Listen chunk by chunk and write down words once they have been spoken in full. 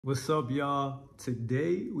What's up, y'all?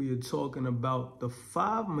 Today we are talking about the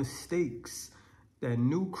 5 mistakes that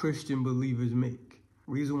new Christian believers make.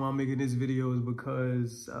 Reason why I'm making this video is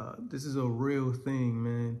because this is a real thing,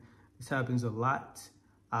 man. This happens a lot.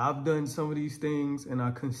 I've done some of these things and I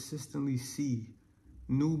consistently see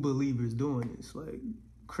new believers doing this. Like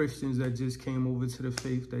Christians that just came over to the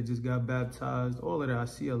faith, that just got baptized, all of that. I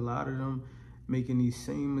see a lot of them making these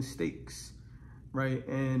same mistakes. Right,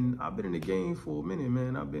 and I've been in the game for a minute,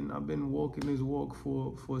 man. I've been walking this walk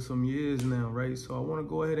for some years now, right? So I want to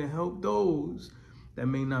go ahead and help those that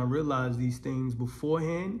may not realize these things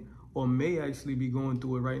beforehand or may actually be going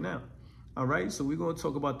through it right now. All right, so we're going to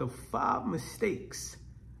talk about the 5 mistakes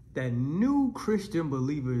that new Christian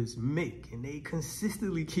believers make, and they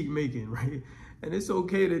consistently keep making, right? And it's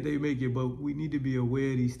okay that they make it, but we need to be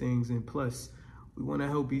aware of these things, and plus, we want to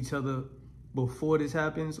help each other before this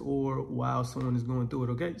happens or while someone is going through it,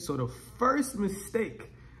 okay? So the first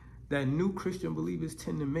mistake that new Christian believers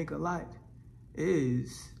tend to make a lot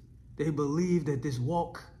is they believe that this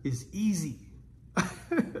walk is easy,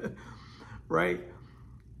 right?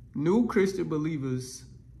 New Christian believers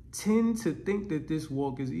tend to think that this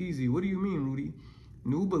walk is easy. What do you mean, Rudy?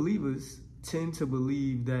 New believers tend to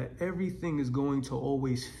believe that everything is going to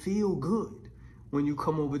always feel good when you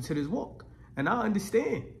come over to this walk. And I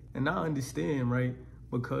understand. Right?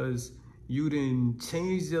 Because you didn't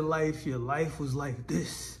change your life. Your life was like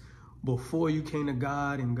this before you came to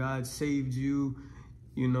God and God saved you.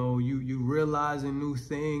 You know, you realizing new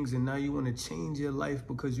things and now you want to change your life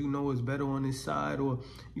because you know it's better on this side, or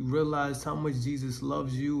you realize how much Jesus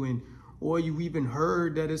loves you, or you even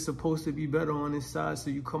heard that it's supposed to be better on this side, so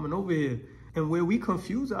you coming over here. And where we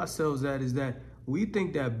confuse ourselves at is that we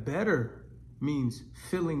think that better means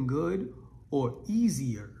feeling good or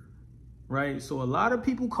easier. Right? So a lot of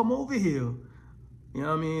people come over here, you know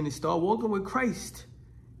what I mean, and start walking with Christ,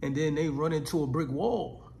 and then they run into a brick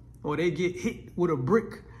wall or they get hit with a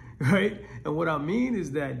brick, right? And what I mean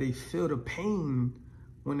is that they feel the pain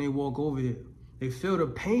when they walk over here. They feel the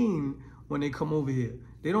pain when they come over here.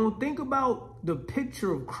 They don't think about the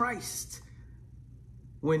picture of Christ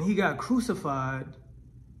when he got crucified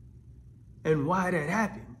and why that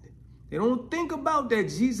happened. They don't think about that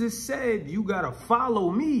Jesus said, you got to follow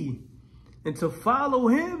me. And to follow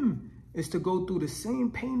him is to go through the same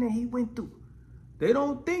pain that he went through. They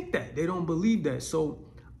don't think that. They don't believe that. So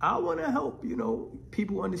I want to help,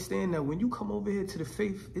 people understand that when you come over here to the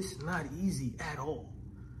faith, it's not easy at all.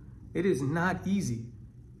 It is not easy.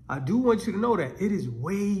 I do want you to know that it is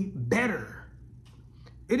way better.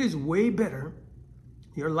 It is way better.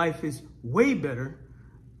 Your life is way better.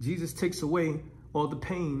 Jesus takes away all the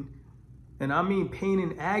pain. And I mean pain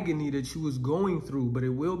and agony that you was going through, but it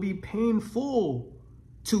will be painful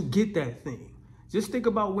to get that thing. Just think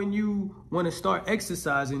about when you want to start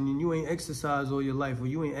exercising and you ain't exercised all your life, or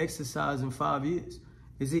you ain't exercised in 5 years.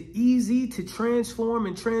 Is it easy to transform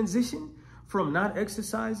and transition from not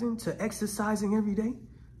exercising to exercising every day?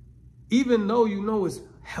 Even though you know it's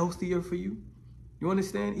healthier for you. You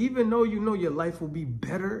understand? Even though you know your life will be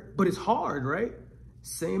better, but it's hard, right?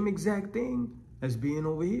 Same exact thing as being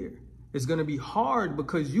over here. It's going to be hard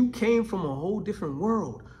because you came from a whole different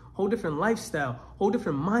world, whole different lifestyle, whole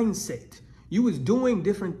different mindset. You was doing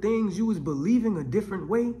different things. You was believing a different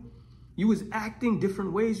way. You was acting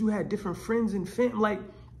different ways. You had different friends and family. Like,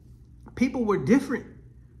 people were different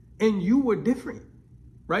and you were different,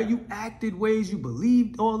 right? You acted ways, you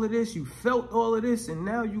believed all of this, you felt all of this, and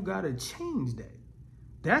now you got to change that.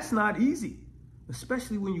 That's not easy,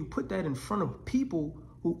 especially when you put that in front of people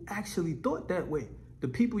who actually thought that way. The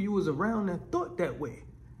people you was around that thought that way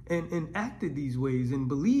and acted these ways and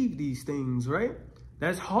believed these things, right?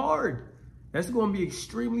 That's hard. That's going to be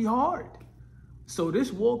extremely hard. So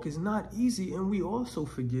this walk is not easy, and we also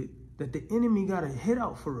forget that the enemy got a hit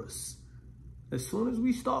out for us. As soon as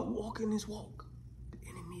we start walking this walk, the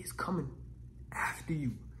enemy is coming after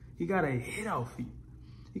you. He got a hit out for you.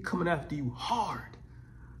 He coming after you hard.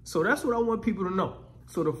 So that's what I want people to know.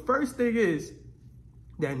 So the first thing is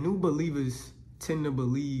that new believers tend to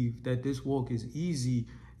believe that this walk is easy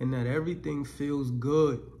and that everything feels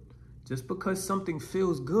good. Just because something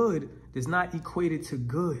feels good does not equate it to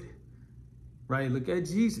good, right? Look at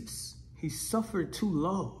Jesus. He suffered to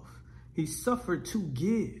love. He suffered to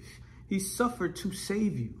give. He suffered to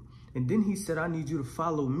save you. And then he said, I need you to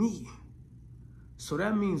follow me. So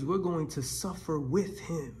that means we're going to suffer with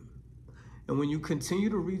him. And when you continue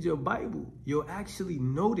to read your Bible, you'll actually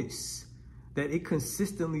notice that it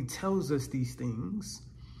consistently tells us these things,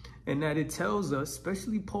 and that it tells us,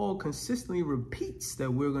 especially Paul consistently repeats,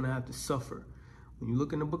 that we're going to have to suffer. When you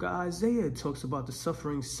look in the book of Isaiah, it talks about the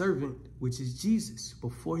suffering servant, which is Jesus,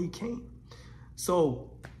 before he came.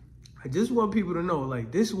 So I just want people to know,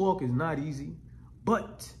 like, this walk is not easy,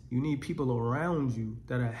 but you need people around you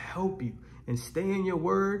that'll help you, and stay in your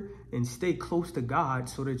word and stay close to God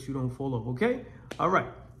so that you don't fall off, okay? All right,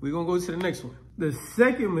 we're going to go to the next one. The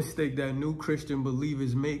second mistake that new Christian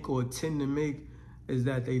believers make or tend to make is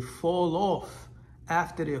that they fall off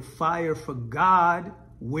after their fire for God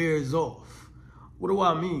wears off. What do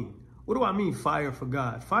I mean? What do I mean fire for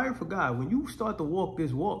God? Fire for God, when you start to walk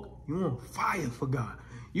this walk, you on fire for God.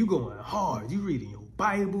 You going hard, you reading your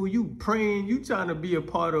Bible, you praying, you trying to be a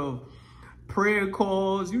part of prayer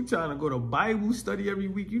calls, you trying to go to Bible study every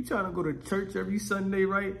week, you trying to go to church every Sunday,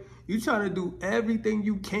 right? You trying to do everything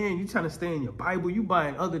you can. You trying to stay in your Bible, you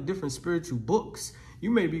buying other different spiritual books.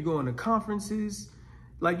 You may be going to conferences.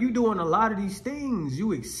 Like, you doing a lot of these things.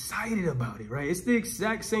 You excited about it, right? It's the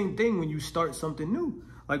exact same thing when you start something new.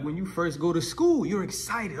 Like when you first go to school, you're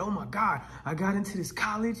excited. Oh my God, I got into this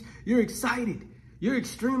college. You're excited. You're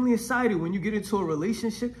extremely excited. When you get into a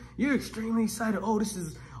relationship, you're extremely excited. Oh, this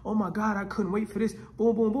is, oh my God, I couldn't wait for this.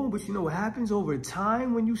 Boom, boom, boom. But you know what happens over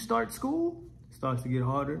time when you start school? It starts to get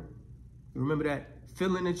harder. You remember that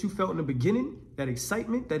feeling that you felt in the beginning? That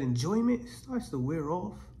excitement, that enjoyment, it starts to wear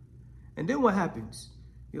off. And then what happens?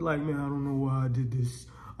 You're like, man, I don't know why I did this.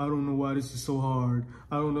 I don't know why this is so hard.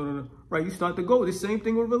 I don't know. Right, you start to go. The same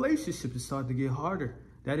thing with relationships. It starts to get harder.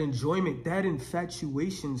 That enjoyment, that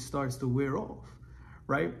infatuation starts to wear off,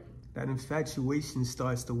 right? That infatuation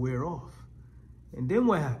starts to wear off. And then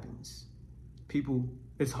what happens?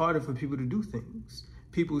 It's harder for people to do things.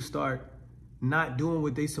 People start not doing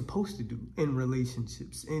what they're supposed to do in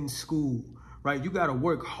relationships, in school, right? You got to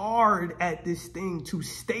work hard at this thing to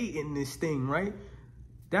stay in this thing, right?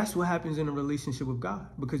 That's what happens in a relationship with God.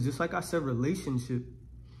 Because just like I said, relationship,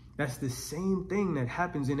 that's the same thing that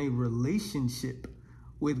happens in a relationship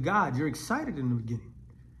with God. You're excited in the beginning.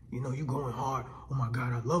 You know, you going hard. Oh my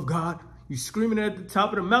God, I love God. You screaming at the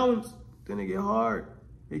top of the mountains. Then it get hard.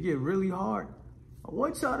 It get really hard. I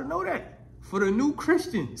want y'all to know that. For the new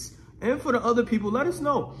Christians and for the other people, let us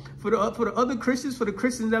know. For the other Christians, for the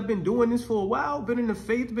Christians that have been doing this for a while, been in the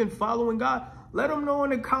faith, been following God, let them know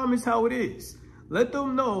in the comments how it is. Let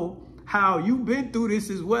them know how you've been through this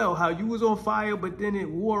as well, how you was on fire, but then it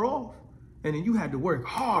wore off. And then you had to work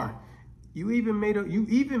hard. You even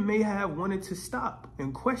may have wanted to stop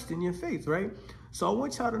and question your faith, right? So I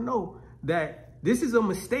want y'all to know that this is a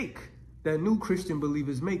mistake that new Christian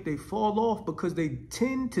believers make. They fall off because they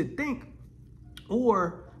tend to think,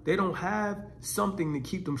 or they don't have something to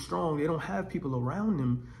keep them strong. They don't have people around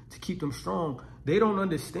them to keep them strong. They don't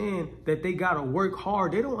understand that they got to work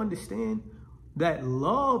hard. They don't understand that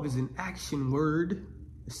love is an action word.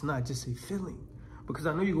 It's not just a feeling. Because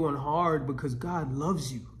I know you're going hard because God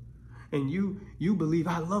loves you. And you believe,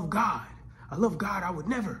 I love God. I love God, I would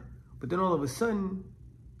never. But then all of a sudden,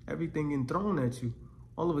 everything getting thrown at you.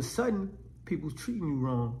 All of a sudden, people's treating you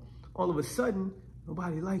wrong. All of a sudden,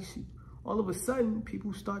 nobody likes you. All of a sudden,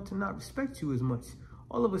 people start to not respect you as much.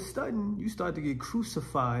 All of a sudden, you start to get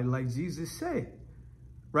crucified like Jesus said.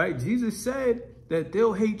 Right? Jesus said that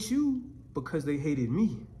they'll hate you because they hated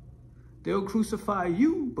me. They'll crucify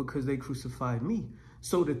you because they crucified me.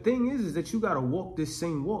 So the thing is that you got to walk this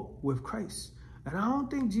same walk with Christ. And I don't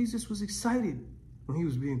think Jesus was excited when he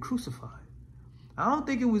was being crucified. I don't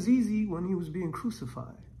think it was easy when he was being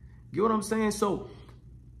crucified. Get what I'm saying? So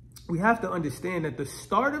we have to understand that the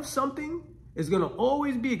start of something is going to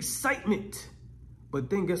always be excitement. But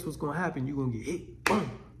then guess what's going to happen? You're going to get hit,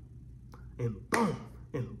 boom, and boom,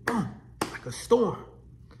 and boom, like a storm.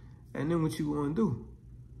 And then what you going to do,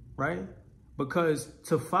 right? Because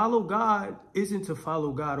to follow God isn't to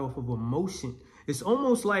follow God off of emotion. It's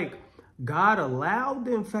almost like God allowed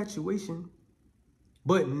the infatuation,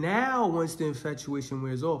 but now once the infatuation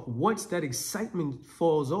wears off, once that excitement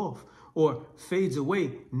falls off or fades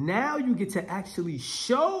away, now you get to actually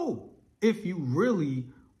show if you really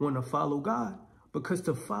want to follow God. Because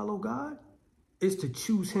to follow God is to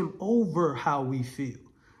choose him over how we feel.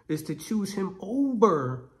 It's to choose him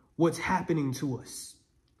over what's happening to us.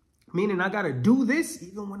 Meaning I got to do this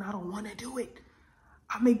even when I don't want to do it.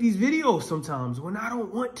 I make these videos sometimes when I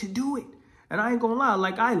don't want to do it. And I ain't going to lie,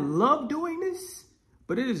 like I love doing this,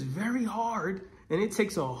 but it is very hard and it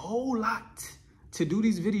takes a whole lot to do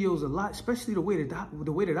these videos a lot, especially the way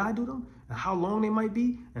that I do them and how long they might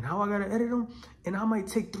be and how I got to edit them. And I might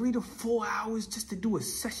take 3 to 4 hours just to do a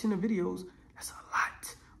session of videos. That's a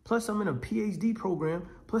lot. Plus I'm in a PhD program.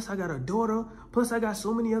 Plus I got a daughter. Plus I got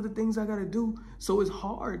so many other things I got to do. So it's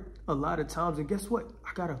hard a lot of times. And guess what?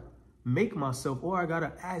 I got to make myself, or I got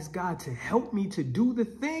to ask God to help me to do the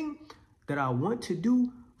thing that I want to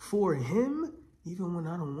do for him, even when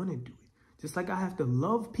I don't want to do it. Just like I have to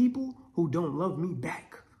love people who don't love me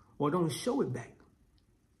back or don't show it back.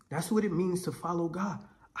 That's what it means to follow God.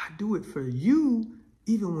 I do it for you,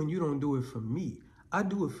 even when you don't do it for me. I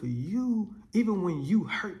do it for you, even when you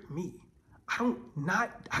hurt me.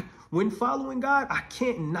 When following God, I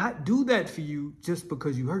can't not do that for you just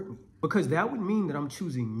because you hurt me. Because that would mean that I'm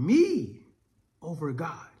choosing me over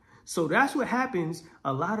God. So that's what happens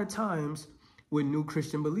a lot of times with new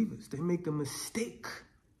Christian believers. They make the mistake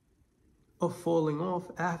of falling off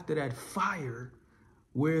after that fire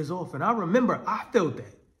wears off. And I remember I felt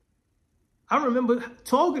that. I remember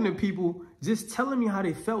talking to people just telling me how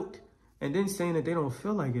they felt and then saying that they don't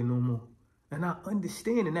feel like it no more. And I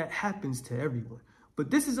understand, and that happens to everyone.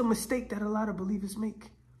 But this is a mistake that a lot of believers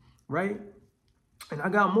make, right? And I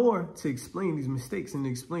got more to explain these mistakes and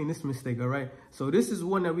to explain this mistake, all right? So this is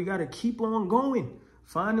one that we got to keep on going,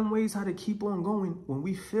 finding ways how to keep on going when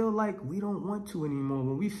we feel like we don't want to anymore,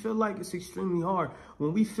 when we feel like it's extremely hard,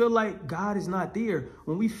 when we feel like God is not there,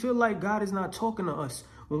 when we feel like God is not talking to us,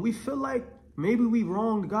 when we feel like maybe we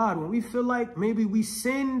wronged God, when we feel like maybe we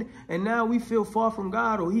sinned and now we feel far from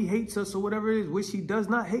God, or he hates us or whatever it is, which he does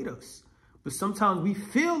not hate us. But sometimes we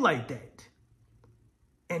feel like that.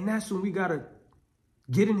 And that's when we got to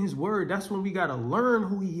get in his word. That's when we got to learn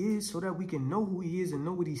who he is so that we can know who he is and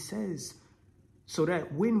know what he says. So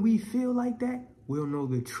that when we feel like that, we'll know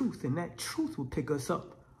the truth, and that truth will pick us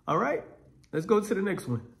up. All right, let's go to the next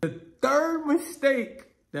one. The third mistake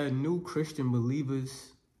that new Christian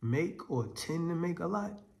believers make or tend to make a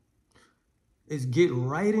lot is get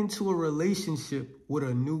right into a relationship with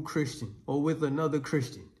a new Christian or with another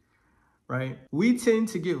Christian, right? We tend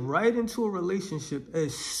to get right into a relationship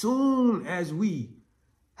as soon as we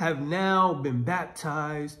have now been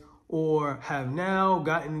baptized or have now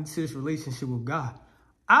gotten into this relationship with God.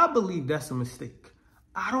 I believe that's a mistake.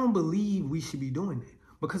 I don't believe we should be doing that,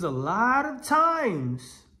 because a lot of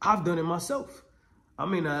times I've done it myself. I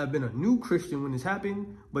may not have been a new Christian when this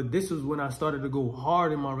happened, but this was when I started to go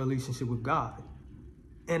hard in my relationship with God.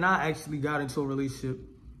 And I actually got into a relationship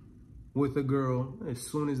with a girl as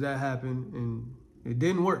soon as that happened, and it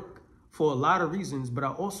didn't work for a lot of reasons. But I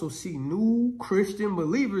also see new Christian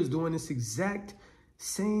believers doing this exact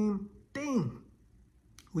same thing.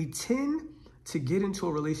 We tend to get into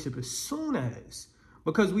a relationship as soon as,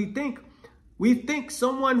 because we think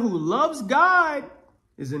someone who loves God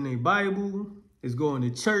is in their Bible, is going to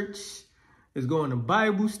church, is going to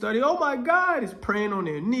Bible study. Oh my God, is praying on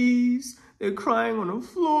their knees. They're crying on the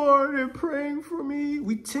floor. They're praying for me.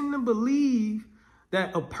 We tend to believe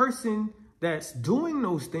that a person that's doing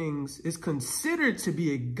those things is considered to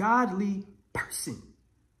be a godly person,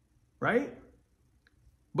 right?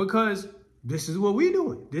 Because this is what we're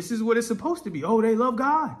doing. This is what it's supposed to be. Oh, they love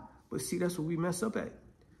God. But see, that's what we mess up at.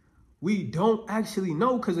 We don't actually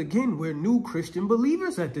know, because again, we're new Christian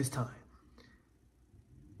believers at this time.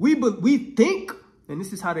 We think, and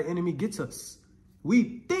this is how the enemy gets us.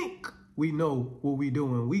 We think we know what we're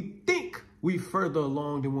doing. We think we further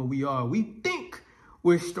along than what we are. We think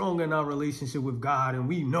we're strong in our relationship with God, and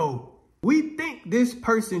we know. We think this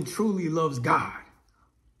person truly loves God.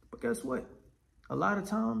 But guess what? A lot of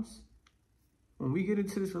times, when we get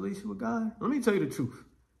into this relationship with God, let me tell you the truth.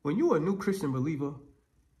 When you're a new Christian believer,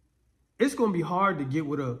 it's going to be hard to get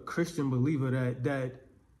with a Christian believer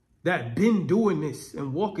that been doing this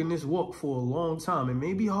and walking this walk for a long time. It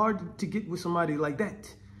may be hard to get with somebody like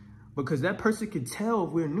that, because that person can tell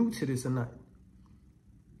if we're new to this or not.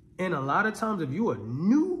 And a lot of times, if you're a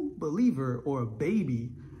new believer or a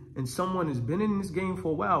baby and someone has been in this game for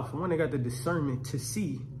a while, for one, they got the discernment to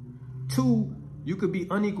see. Two, you could be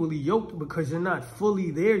unequally yoked because you're not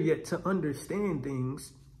fully there yet to understand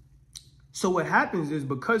things. So what happens is,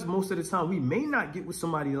 because most of the time we may not get with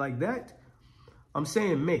somebody like that, I'm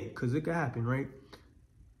saying may, because it could happen, right?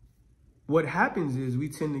 What happens is we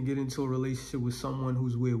tend to get into a relationship with someone who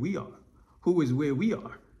is where we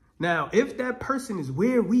are. Now, if that person is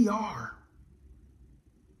where we are,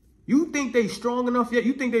 you think they strong enough yet?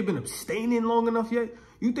 You think they've been abstaining long enough yet?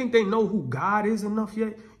 You think they know who God is enough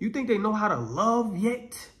yet? You think they know how to love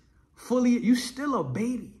yet? Fully, you still a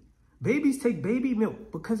baby. Babies take baby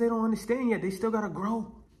milk because they don't understand yet. They still got to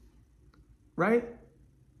grow, right?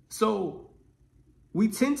 So we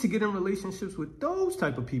tend to get in relationships with those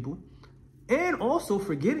type of people, and also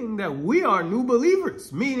forgetting that we are new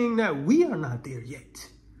believers, meaning that we are not there yet.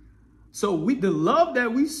 So the love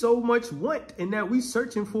that we so much want and that we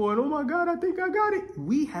searching for, and oh my God, I think I got it.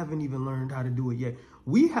 We haven't even learned how to do it yet.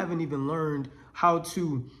 We haven't even learned how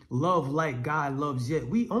to love like God loves yet.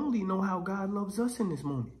 We only know how God loves us in this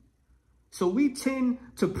moment. So we tend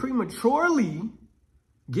to prematurely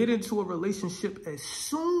get into a relationship as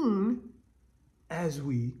soon as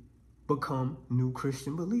we become new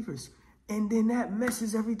Christian believers. And then that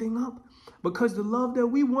messes everything up, because the love that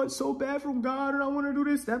we want so bad from God, and I want to do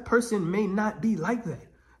this, that person may not be like that.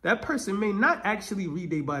 That person may not actually read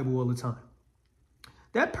their Bible all the time.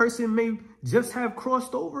 That person may just have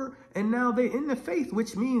crossed over and now they're in the faith,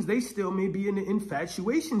 which means they still may be in the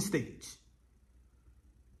infatuation stage,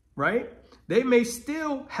 right? They may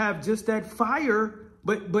still have just that fire,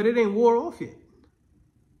 but it ain't wore off yet.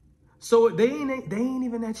 So they ain't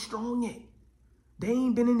even that strong yet. They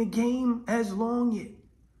ain't been in the game as long yet.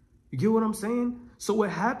 You get what I'm saying? So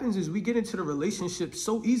what happens is we get into the relationship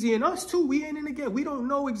so easy, and us too, we ain't in the game. We don't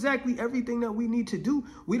know exactly everything that we need to do.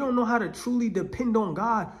 We don't know how to truly depend on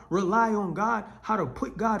God, rely on God, how to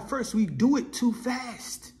put God first. We do it too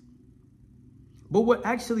fast. But what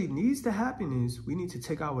actually needs to happen is we need to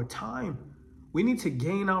take our time. We need to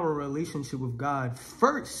gain our relationship with God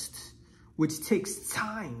first, which takes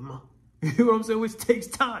time. You know what I'm saying? Which takes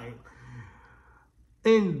time.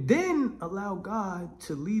 And then allow God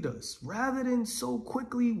to lead us, rather than so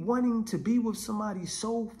quickly wanting to be with somebody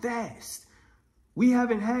so fast. We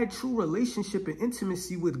haven't had true relationship and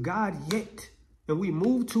intimacy with God yet, and we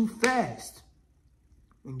move too fast.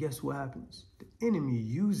 And guess what happens? The enemy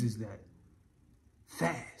uses that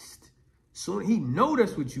fast. So he knows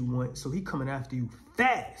that's what you want, so he coming after you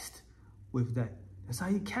fast with that. That's how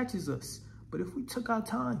he catches us. But if we took our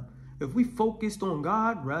time, if we focused on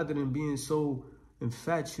God rather than being so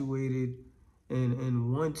infatuated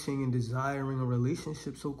and wanting and desiring a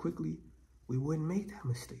relationship so quickly, we wouldn't make that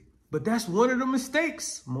mistake. But that's one of the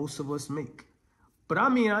mistakes most of us make. But I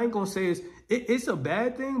mean, I ain't gonna say it's a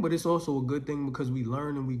bad thing, but it's also a good thing, because we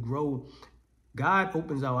learn and we grow. God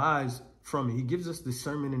opens our eyes from it. He gives us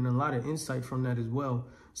discernment and a lot of insight from that as well.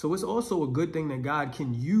 So it's also a good thing that God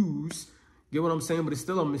can use. Get what I'm saying? But it's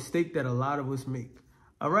still a mistake that a lot of us make.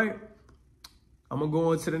 All right, I'm gonna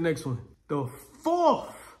go on to the next one. The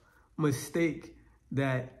fourth mistake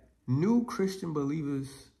that new Christian believers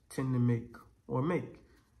tend to make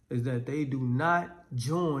is that they do not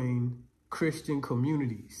join Christian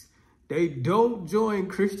communities. They don't join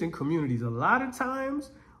Christian communities. A lot of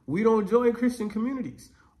times we don't join Christian communities.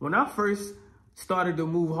 When I first started to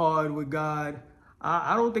move hard with God,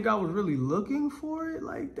 I don't think I was really looking for it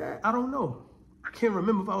like that. I don't know. I can't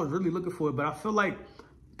remember if I was really looking for it, but I feel like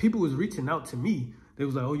people was reaching out to me. They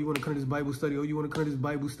was like, oh, you want to come to this Bible study? Oh, you want to come to this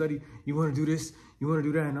Bible study? You want to do this? You want to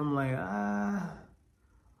do that? And I'm like, I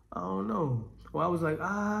don't know. Well, I was like,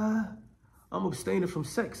 I'm abstaining from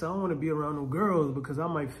sex. I don't want to be around no girls because I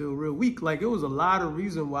might feel real weak. Like, it was a lot of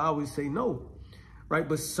reasons why I would say no, right?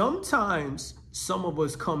 But sometimes some of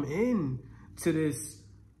us come in to this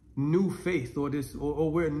new faith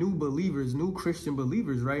or we're new believers, new Christian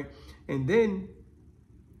believers, right? And then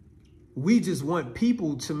we just want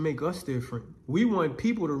people to make us different. We want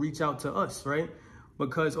people to reach out to us, right?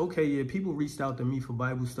 Because, okay, yeah, people reached out to me for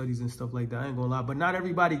Bible studies and stuff like that. I ain't gonna lie, but not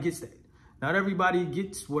everybody gets that. Not everybody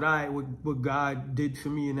gets what God did for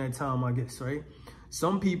me in that time, I guess, right?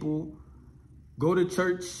 Some people go to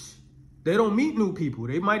church, they don't meet new people.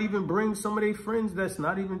 They might even bring some of their friends that's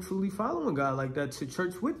not even truly following God like that to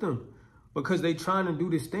church with them, because they trying to do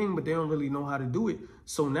this thing, but they don't really know how to do it.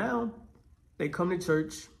 So now they come to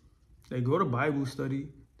church, they go to Bible study,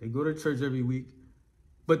 they go to church every week,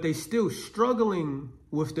 but they still struggling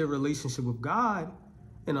with their relationship with God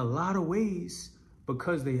in a lot of ways,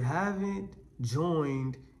 because they haven't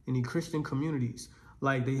joined any Christian communities.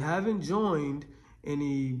 Like, they haven't joined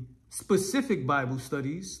any specific Bible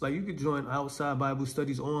studies. Like, you could join outside Bible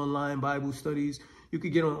studies, online Bible studies. You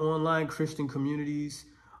could get on online Christian communities.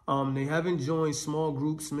 They haven't joined small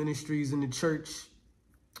groups, ministries in the church.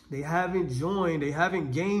 They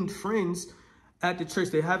haven't gained friends at the church.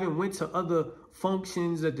 They haven't went to other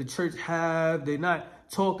functions that the church have. They're not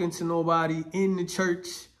talking to nobody in the church,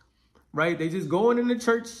 right? They just going in the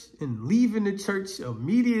church and leaving the church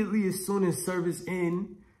immediately as soon as service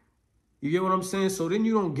in. You get what I'm saying? So then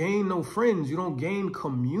you don't gain no friends. You don't gain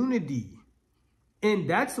community. And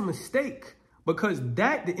that's a mistake, because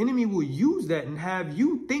the enemy will use that and have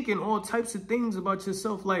you thinking all types of things about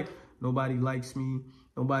yourself, like, nobody likes me,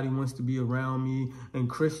 nobody wants to be around me, and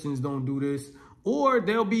Christians don't do this. Or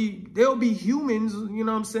they'll be humans, you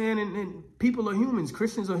know what I'm saying? And people are humans.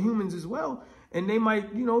 Christians are humans as well. And they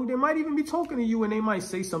might, they might even be talking to you and they might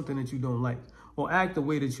say something that you don't like. or act the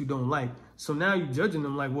way that you don't like. So now you're judging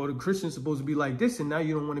them like, well, the Christian's supposed to be like this, and now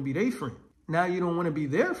you don't want to be their friend. Now you don't want to be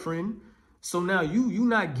their friend. So now you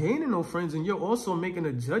not gaining no friends, and you're also making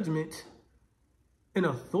a judgment and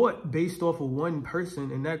a thought based off of one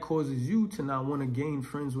person, and that causes you to not want to gain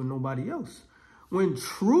friends with nobody else. When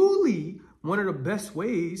truly one of the best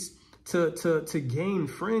ways to gain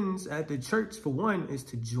friends at the church, for one, is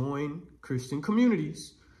to join Christian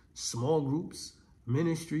communities, small groups,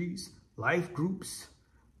 ministries, life groups,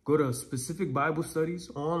 go to specific Bible studies,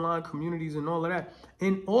 online communities, and all of that.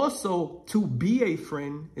 And also, to be a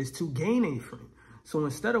friend is to gain a friend. So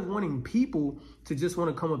instead of wanting people to just want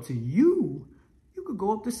to come up to you, you could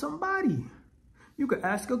go up to somebody. You could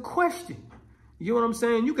ask a question. You know what I'm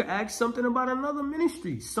saying? You could ask something about another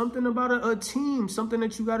ministry, something about a team, something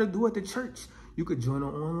that you got to do at the church. You could join an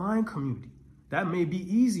online community. That may be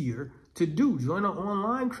easier to do. Join an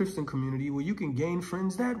online Christian community where you can gain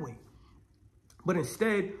friends that way. But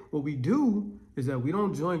instead, what we do is that we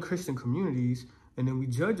don't join Christian communities, and then we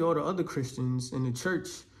judge all the other Christians in the church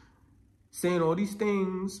saying all these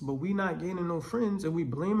things, but we not gaining no friends, and we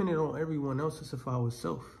blaming it on everyone else except for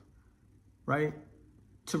ourselves, right?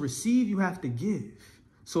 To receive, you have to give.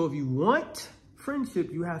 So if you want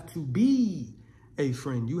friendship, you have to be a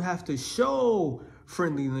friend. You have to show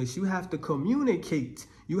friendliness. You have to communicate.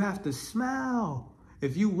 You have to smile.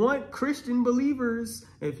 If you want Christian believers,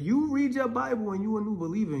 if you read your Bible and you're a new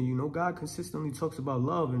believer, and you know God consistently talks about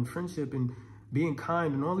love and friendship and being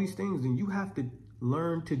kind and all these things, then you have to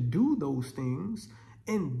learn to do those things.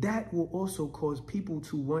 And that will also cause people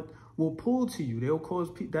to will pull to you. That'll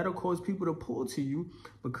cause people to pull to you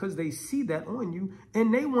because they see that on you,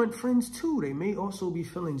 and they want friends too. They may also be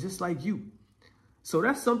feeling just like you. So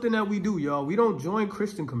that's something that we do, y'all. We don't join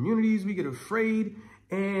Christian communities. We get afraid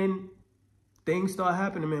and things start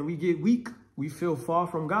happening, man. We get weak. We feel far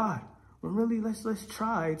from God. Well, really, let's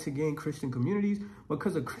try to gain Christian communities,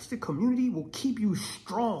 because a Christian community will keep you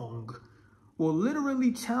strong. Will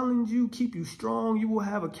literally challenge you, keep you strong. You will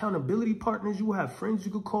have accountability partners. You will have friends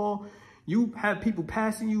you could call. You have people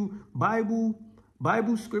passing you Bible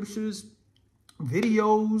scriptures,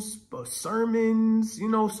 videos, sermons, you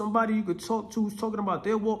know, somebody you could talk to who's talking about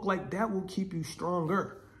their walk. Like, that will keep you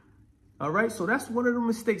stronger. All right, so that's one of the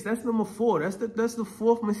mistakes. That's number 4. That's the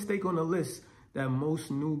 4th mistake on the list that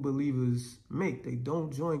most new believers make. They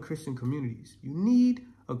don't join Christian communities. You need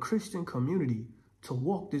a Christian community to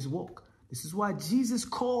walk this walk. This is why Jesus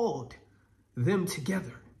called them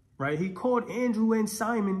together, right? He called Andrew and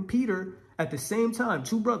Simon Peter at the same time,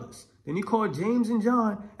 2 brothers. Then he called James and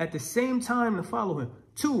John at the same time to follow him,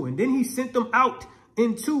 2. And then he sent them out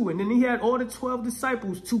in 2. And then he had all the 12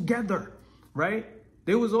 disciples together, right?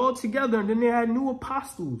 They was all together. And then they had new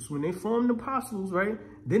apostles. When they formed apostles, right?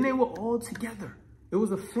 Then they were all together. It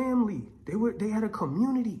was a family. They had a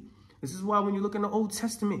community. This is why when you look in the Old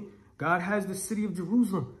Testament, God has the city of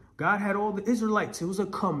Jerusalem. God had all the Israelites. It was a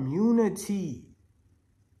community,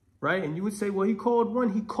 right? And you would say, well, he called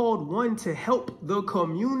one to help the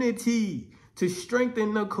community, to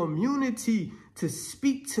strengthen the community, to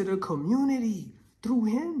speak to the community through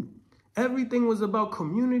him. Everything was about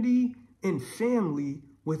community and family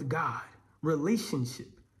with God,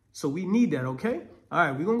 relationship. So we need that, okay? All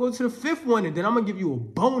right, we're going to go to the 5th one, and then I'm going to give you a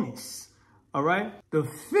bonus, all right? The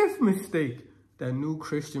 5th mistake that new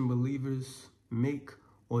Christian believers make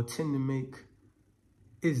or tend to make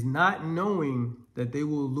is not knowing that they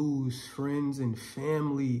will lose friends and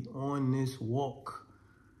family on this walk.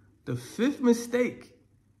 The 5th mistake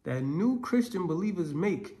that new Christian believers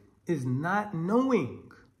make is not knowing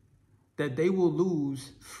that they will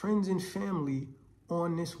lose friends and family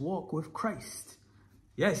on this walk with Christ.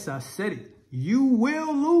 Yes, I said it. You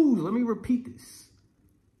will lose. Let me repeat this.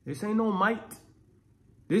 This ain't no might.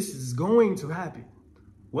 This is going to happen.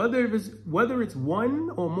 Whether it's one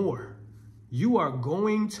or more, you are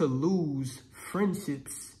going to lose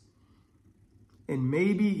friendships and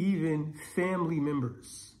maybe even family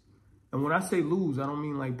members. And when I say lose, I don't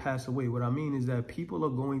mean like pass away. What I mean is that people are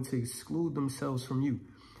going to exclude themselves from you.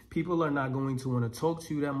 People are not going to want to talk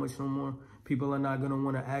to you that much no more. People are not going to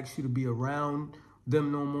want to ask you to be around them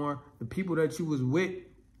no more. The people that you was with,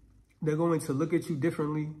 they're going to look at you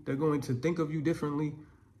differently. They're going to think of you differently.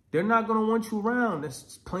 They're not going to want you around.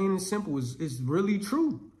 That's plain and simple. It's really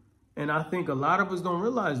true. And I think a lot of us don't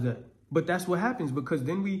realize that. But that's what happens, because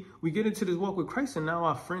then we get into this walk with Christ, and now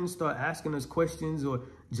our friends start asking us questions or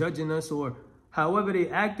judging us, or however they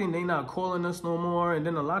acting, they not calling us no more. And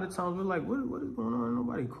then a lot of times we're like, what is going on?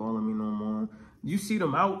 Nobody calling me no more. You see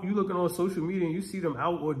them out. You looking on social media and you see them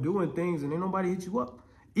out or doing things, and ain't nobody hit you up.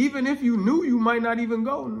 Even if you knew you might not even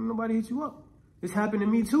go, nobody hit you up. This happened to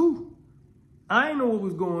me too. I know what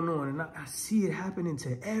was going on, and I see it happening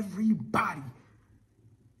to everybody.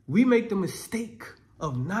 We make the mistake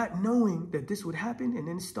of not knowing that this would happen, and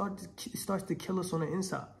then it starts to kill us on the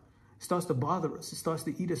inside. It starts to bother us. It starts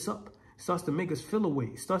to eat us up. It starts to make us feel away.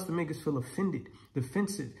 It starts to make us feel offended,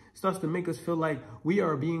 defensive. It starts to make us feel like we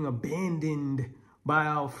are being abandoned by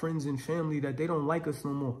our friends and family, that they don't like us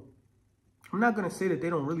no more. I'm not going to say that they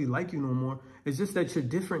don't really like you no more. It's just that you're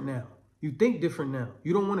different now. You think different now.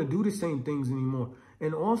 You don't want to do the same things anymore.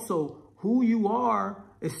 And also, who you are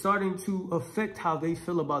is starting to affect how they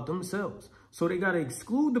feel about themselves. So they got to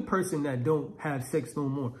exclude the person that don't have sex no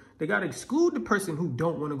more. They got to exclude the person who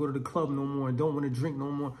don't want to go to the club no more and don't want to drink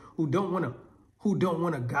no more, who don't want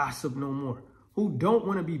to gossip no more, who don't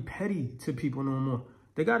want to be petty to people no more.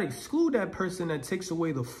 They got to exclude that person that takes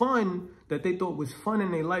away the fun that they thought was fun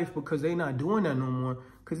in their life, because they're not doing that no more,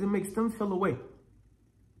 because it makes them feel away.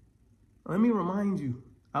 Let me remind you,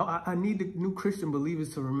 I need the new Christian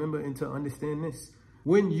believers to remember and to understand this.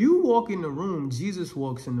 When you walk in the room, Jesus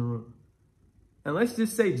walks in the room. And let's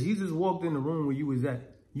just say Jesus walked in the room where you was at.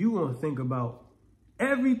 You going to think about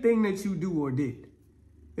everything that you do or did.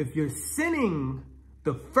 If you're sinning,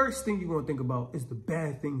 the first thing you're going to think about is the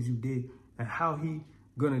bad things you did and how he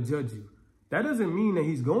going to judge you. That doesn't mean that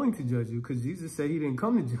he's going to judge you, because Jesus said he didn't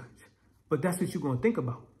come to judge. But that's what you're going to think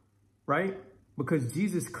about, right? Because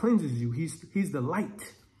Jesus cleanses you. He's the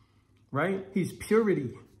light, right? He's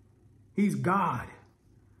purity. He's God.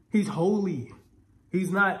 He's holy.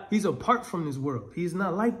 He's apart from this world. He's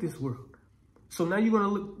not like this world. So now you're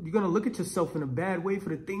gonna look at yourself in a bad way for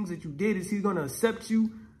the things that you did. Is he gonna accept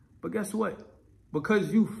you? But guess what?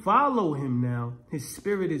 Because you follow him now, his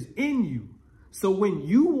spirit is in you. So when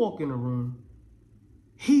you walk in a room,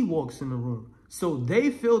 he walks in the room. So they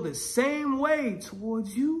feel the same way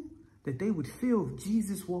towards you that they would feel if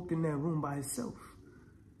Jesus walked in that room by himself.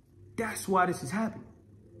 That's why this is happening.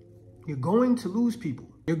 You're going to lose people.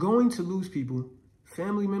 You're going to lose people.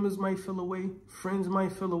 Family members might feel away. Friends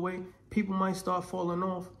might feel away. People might start falling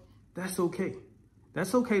off. That's okay.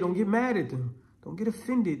 That's okay. Don't get mad at them. Don't get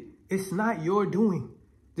offended. It's not your doing.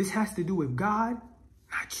 This has to do with God,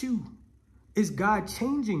 not you. It's God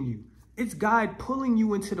changing you. It's God pulling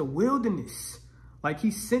you into the wilderness. Like he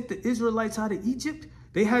sent the Israelites out of Egypt.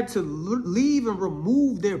 They had to leave and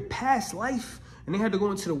remove their past life. And they had to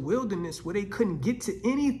go into the wilderness where they couldn't get to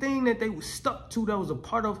anything that they were stuck to that was a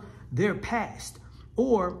part of their past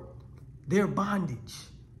or their bondage,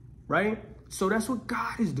 right? So that's what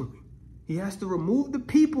God is doing. He has to remove the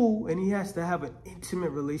people, and he has to have an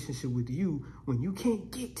intimate relationship with you when you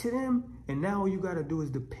can't get to them. And now all you got to do is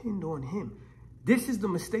depend on him. This is the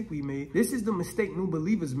mistake we made. This is the mistake new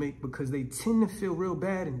believers make, because they tend to feel real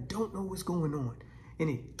bad and don't know what's going on. And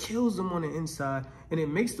it kills them on the inside, and it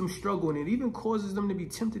makes them struggle, and it even causes them to be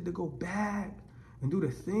tempted to go back and do the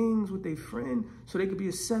things with their friend so they could be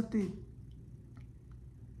accepted.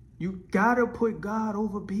 You gotta put God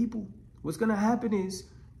over people. What's gonna happen is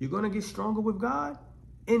you're gonna get stronger with God,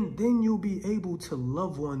 and then you'll be able to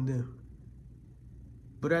love on them.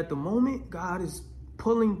 But at the moment, God is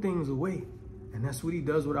pulling things away, and that's what he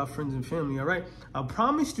does with our friends and family, all right? I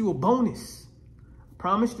promised you a bonus. I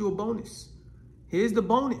promised you a bonus. Here's the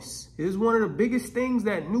bonus. Here's one of the biggest things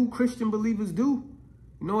that new Christian believers do.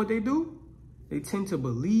 You know what they do? They tend to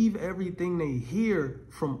believe everything they hear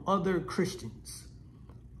from other Christians.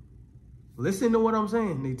 Listen to what I'm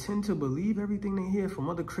saying. They tend to believe everything they hear from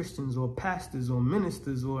other Christians or pastors or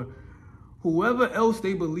ministers or whoever else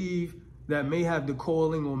they believe that may have the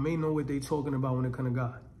calling or may know what they're talking about when it comes to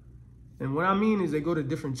God. And what I mean is they go to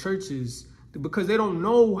different churches because they don't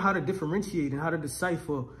know how to differentiate and how to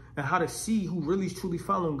decipher and how to see who really is truly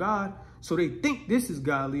following God. So they think this is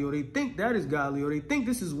godly, or they think that is godly, or they think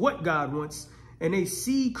this is what God wants. And they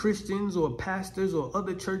see Christians or pastors or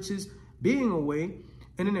other churches being away,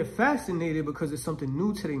 and then they're fascinated because it's something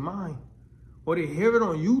new to their mind. Or they hear it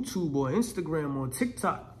on YouTube or Instagram or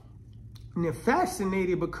TikTok. And they're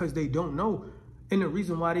fascinated because they don't know. And the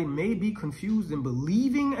reason why they may be confused and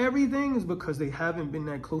believing everything is because they haven't been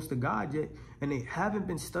that close to God yet. And they haven't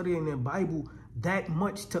been studying their Bible that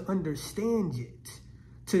much to understand yet,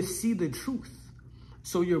 to see the truth.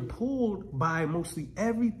 So you're pulled by mostly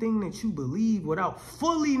everything that you believe without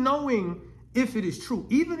fully knowing if it is true,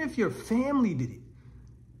 even if your family did it,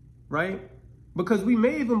 right? Because we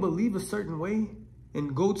may even believe a certain way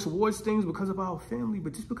and go towards things because of our family,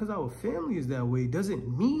 but just because our family is that way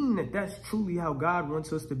doesn't mean that that's truly how God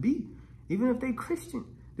wants us to be, even if they're Christian.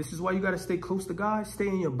 This is why you got to stay close to God, stay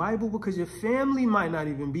in your Bible, because your family might not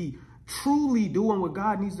even be truly doing what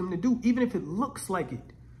God needs them to do, even if it looks like it.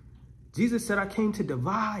 Jesus said, I came to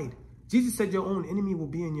divide, Jesus said your own enemy will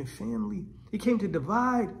be in your family. He came to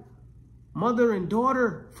divide mother and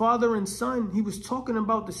daughter, father and son. He was talking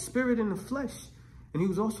about the spirit and the flesh. And he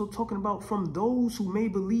was also talking about from those who may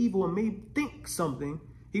believe or may think something.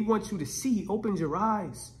 He wants you to see. He opens your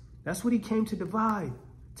eyes. That's what he came to divide,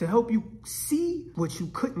 to help you see what you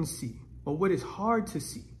couldn't see or what is hard to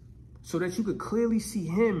see, so that you could clearly see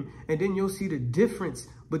him, and then you'll see the difference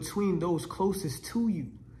between those closest to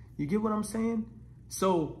you. You get what I'm saying?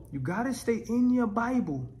 So you got to stay in your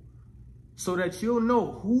Bible so that you'll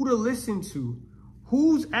know who to listen to,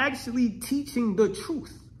 who's actually teaching the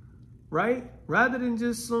truth, right? Rather than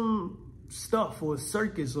just some stuff or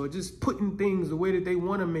circus or just putting things the way that they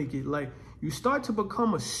want to make it. Like, you start to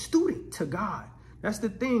become a student to God. That's the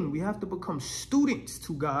thing. We have to become students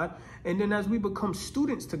to God. And then as we become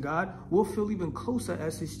students to God, we'll feel even closer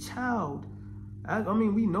as his child. I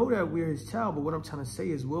mean, we know that we're his child, but what I'm trying to say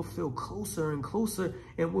is we'll feel closer and closer,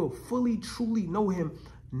 and we'll fully, truly know him,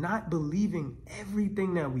 not believing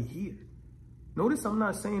everything that we hear. Notice I'm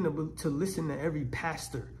not saying to listen to every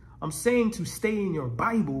pastor. I'm saying to stay in your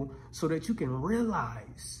Bible so that you can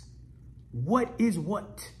realize what is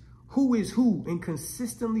what, who is who, and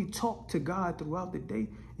consistently talk to God throughout the day,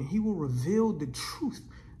 and he will reveal the truth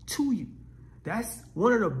to you. That's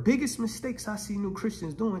one of the biggest mistakes I see new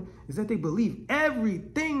Christians doing, is that they believe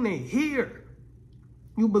everything they hear.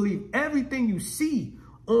 You believe everything you see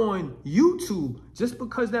on YouTube just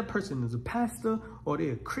because that person is a pastor or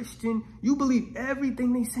they're a Christian. You believe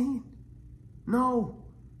everything they're saying. No,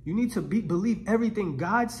 you need to believe everything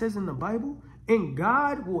God says in the Bible, and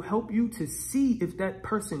God will help you to see if that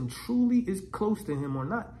person truly is close to him or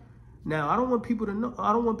not. Now, I don't want people to know,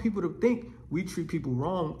 I don't want people to think we treat people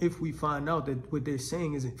wrong if we find out that what they're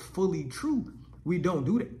saying isn't fully true. We don't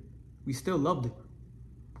do that. We still love them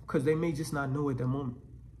because they may just not know at that moment.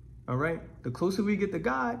 All right? The closer we get to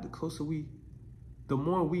God, the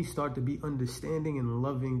more we start to be understanding and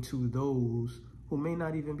loving to those who may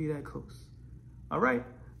not even be that close. All right?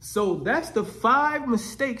 So that's the 5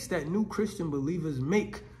 mistakes that new Christian believers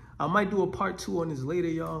make. I might do a part 2 on this later,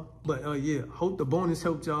 y'all. But yeah, hope the bonus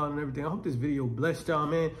helped y'all and everything. I hope this video blessed y'all,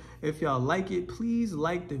 man. If y'all like it, please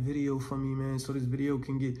like the video for me, man, so this video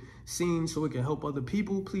can get seen, so it can help other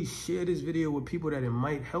people. Please share this video with people that it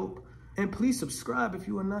might help. And please subscribe if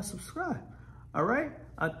you are not subscribed. All right?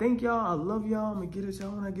 I thank y'all. I love y'all. I'm going to get at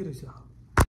y'all when I get at y'all.